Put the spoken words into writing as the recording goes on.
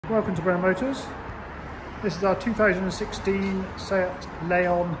Welcome to Brown Motors. This is our 2016 Seat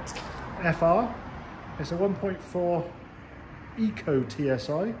Leon FR. It's a 1.4 Eco TSI,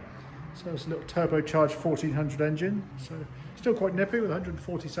 so it's a little turbocharged 1400 engine, so still quite nippy with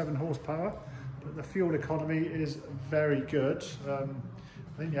 147 horsepower, but the fuel economy is very good. I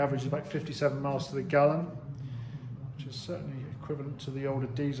think the average is about 57 miles to the gallon, which is certainly equivalent to the older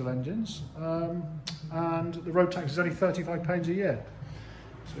diesel engines, and the road tax is only £35 a year.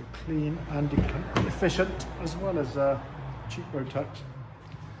 So clean and efficient, as well as cheap road tax.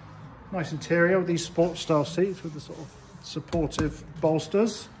 Nice interior with these sports style seats with the sort of supportive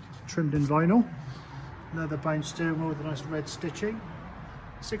bolsters, trimmed in vinyl. Leather bound steering wheel with a nice red stitching.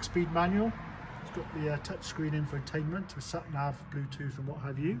 6-speed manual. It's got the touch screen infotainment with sat nav, Bluetooth and what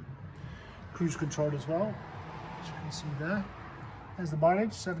have you. Cruise control as well, as you can see there. There's the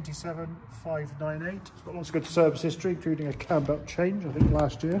mileage, 77,598. It's got lots of good service history, including a cam belt change, I think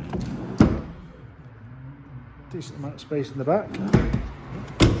last year. Decent amount of space in the back.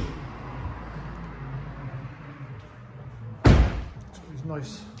 So these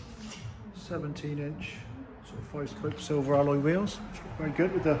nice 17-inch sort of 5-spoke silver alloy wheels, which look very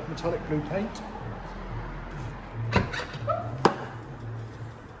good with the metallic blue paint. The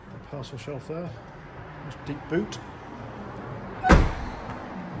parcel shelf there, nice deep boot.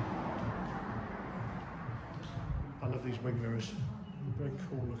 I love these wing mirrors, very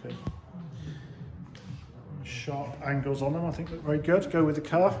cool looking. Sharp angles on them, I think look very good, go with the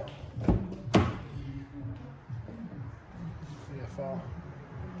car. VFR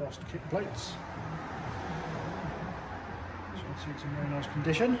embossed kick plates. So you can see it's in very nice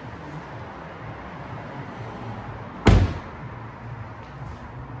condition.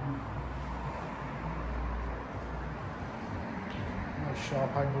 Nice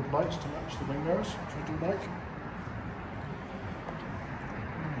sharp angled lights to match the wing mirrors, which I do like.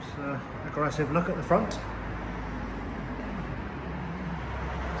 Aggressive look at the front. So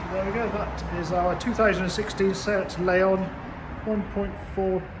there we go, that is our 2016 Seat Leon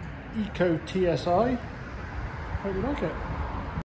 1.4 Eco TSI. Hope you like it.